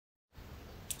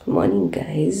Morning,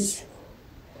 guys.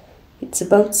 It's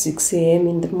about 6 a.m.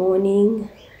 in the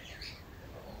morning.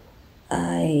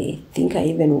 I think I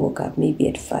even woke up maybe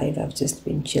at 5. I've just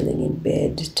been chilling in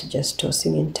bed, just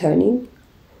tossing and turning.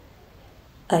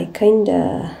 I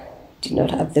kinda did not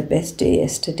have the best day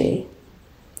yesterday.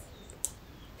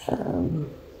 I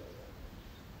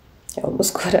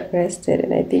almost got arrested,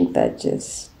 and I think that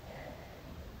just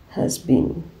has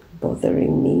been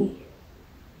bothering me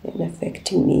and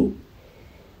affecting me.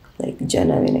 Like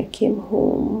Jana, when I came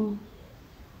home,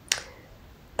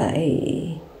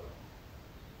 I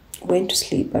went to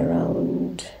sleep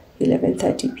around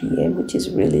 11:30 p.m., which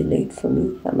is really late for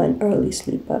me. I'm an early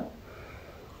sleeper.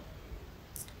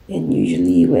 And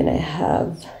usually when I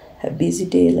have a busy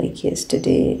day like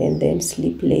yesterday and then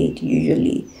sleep late,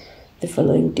 usually the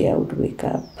following day I would wake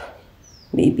up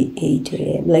maybe 8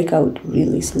 a.m. Like I would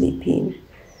really sleep in.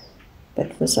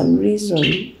 But for some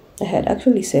reason, I had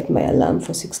actually set my alarm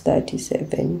for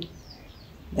 6:37,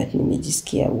 but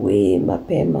nimejisikia way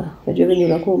mapema. Unajua venye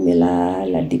unakuwa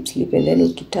umelala deep sleep and then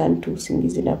ukiturn tu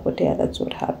usingizi inapotea. That's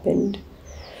what happened.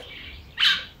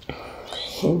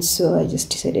 And so I just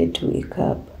decided to wake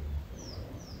up.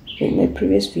 In my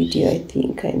previous video, I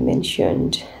think I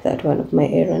mentioned that one of my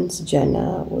errands,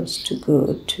 Jana, was to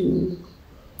go to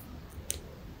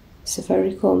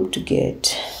Safaricom to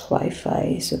get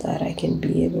Wi-Fi so that I can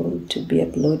be able to be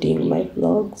uploading my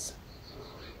vlogs.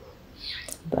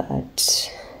 But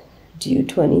due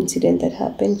to an incident that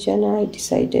happened, Jana, I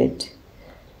decided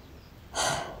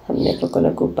I'm never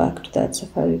gonna go back to that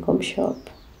Safaricom shop.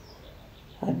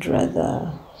 I'd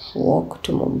rather walk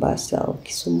to Mombasa or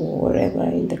Kisumu or wherever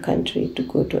in the country to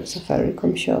go to a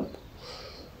Safaricom shop.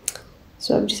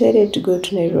 So I've decided to go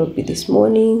to Nairobi this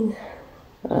morning.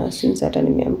 Since hata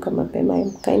nimeamka mapema,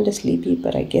 I'm kind of sleepy,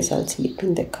 but I guess I'll sleep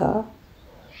in the car,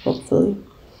 hopefully.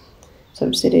 So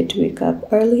I've decided to wake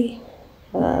up early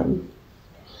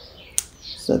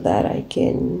so that I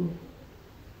can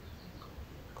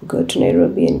go to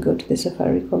Nairobi and go to the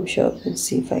Safaricom shop and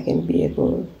see if I can be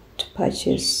able to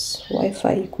purchase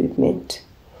Wi-Fi equipment.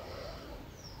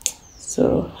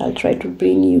 So I'll try to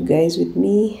bring you guys with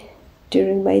me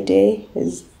during my day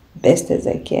as best as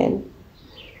I can.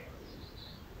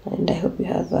 And I hope you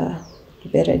have a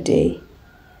better day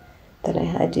than I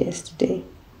had yesterday.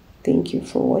 Thank you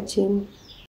for watching.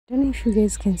 I don't know if you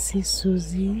guys can see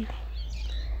Susie.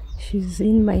 She's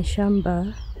in my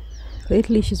shamba.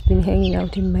 Lately she's been hanging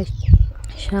out in my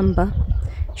shamba.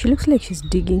 She looks like she's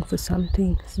digging for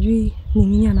something. Sijui ni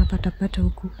nini anapata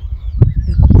huku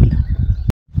ya kula.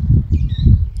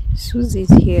 Susie's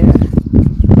here.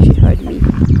 She heard me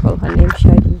call her name. She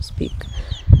heard me speak.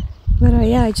 But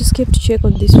yeah, I just came to check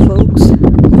on these folks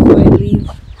before I leave.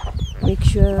 Make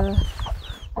sure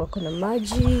wako na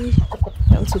maji.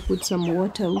 I also put some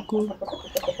water huku.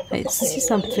 I see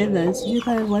some feathers. You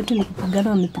guys want to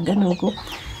wamepigana huko.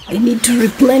 I need to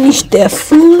replenish their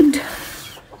food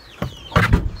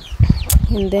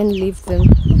and then leave them.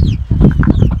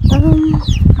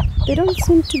 They don't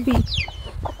seem to be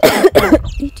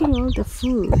eating all the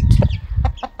food.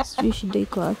 Should they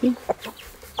go happy?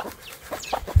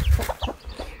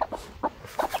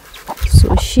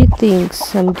 So she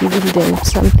thinks I'm giving them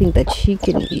something that she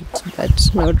can eat,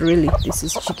 but not really. This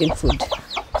is chicken food.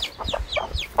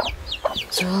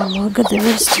 So I'll get the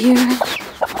rest here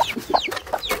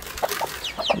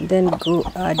and then go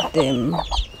add them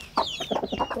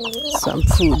some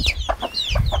food.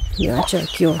 Niacha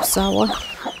kiwa sawa.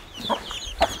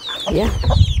 Yeah.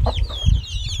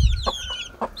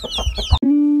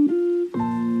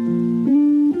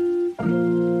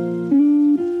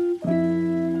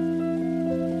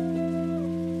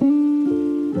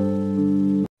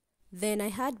 Then I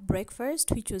had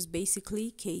breakfast, which was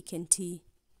basically cake and tea.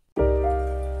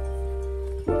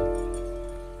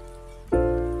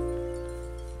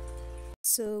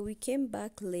 So we came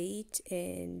back late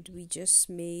and we just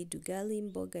made ugali,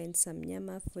 mboga and some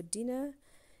nyama for dinner,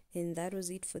 and that was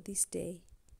it for this day.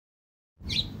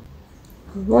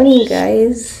 Morning,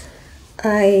 guys.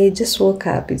 I just woke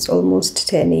up. It's almost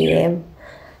 10 a.m.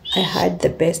 I had the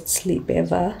best sleep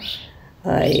ever.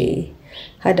 I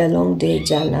had a long day.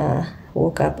 Jana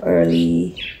woke up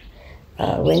early,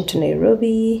 went to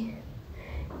Nairobi,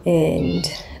 and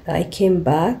I came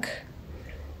back.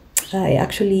 I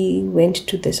actually went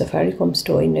to the Safaricom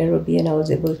store in Nairobi and I was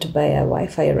able to buy a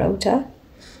Wi-Fi router,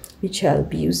 which I'll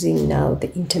be using now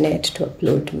the internet to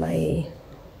upload my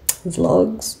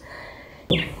vlogs.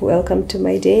 Welcome to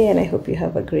my day, and I hope you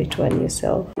have a great one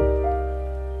yourself.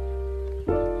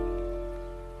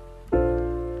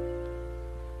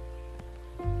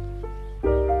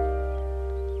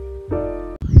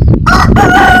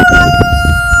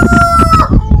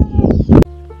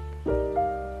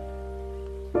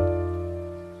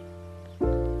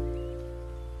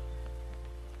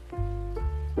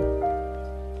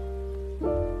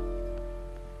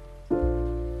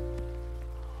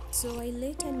 So I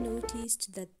later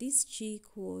noticed that this chick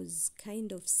was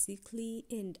kind of sickly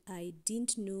and I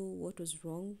didn't know what was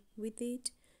wrong with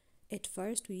it. At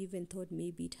first, we even thought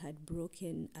maybe it had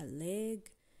broken a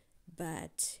leg,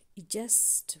 but it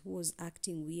just was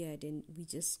acting weird and we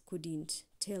just couldn't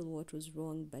tell what was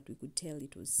wrong, but we could tell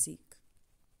it was sick.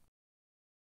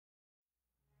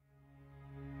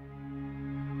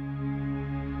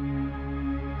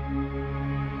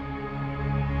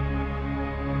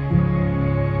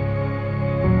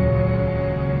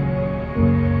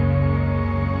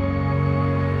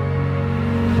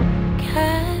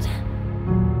 God,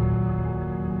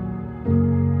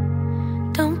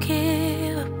 don't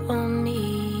give up on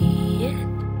me yet.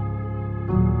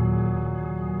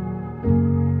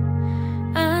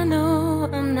 I know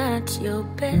I'm not your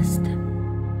best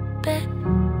bet,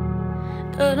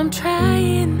 but I'm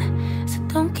trying, so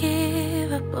don't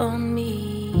give up on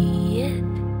me yet.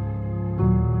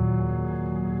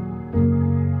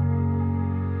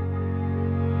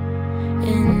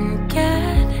 And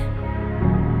God,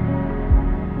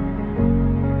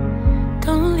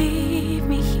 don't leave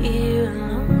me here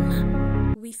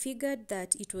alone. We figured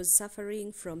that it was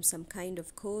suffering from some kind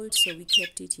of cold, so we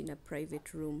kept it in a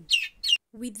private room.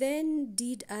 We then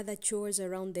did other chores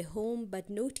around the home but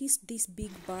noticed this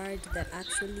big bird that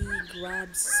actually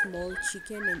grabs small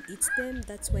chicken and eats them.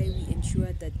 That's why we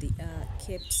ensured that they are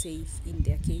kept safe in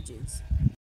their cages.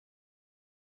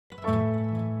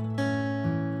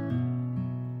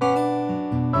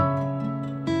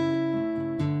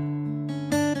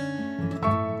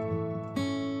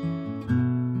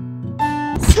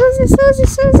 Susie, Susie,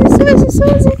 Susie, Susie,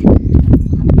 Susie.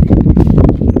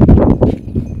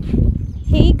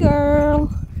 Hey girl.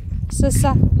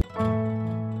 Susa.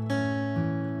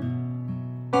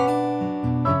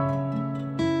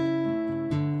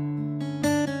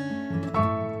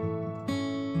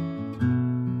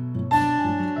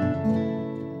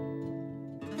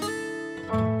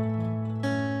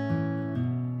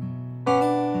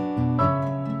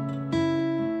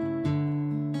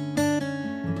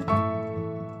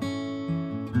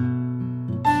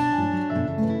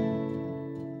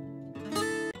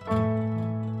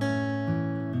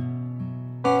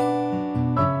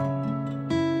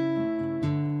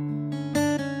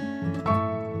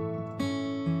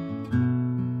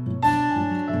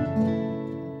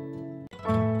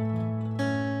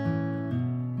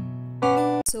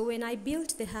 So when I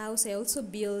built the house, I also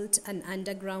built an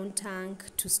underground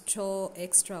tank to store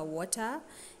extra water,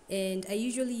 and I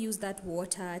usually use that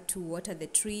water to water the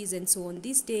trees. And so on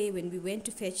this day when we went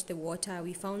to fetch the water,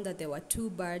 we found that there were two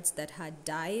birds that had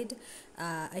died.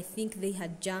 I think they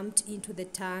had jumped into the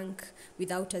tank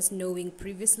without us knowing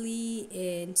previously,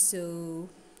 and so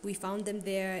we found them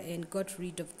there and got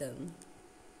rid of them.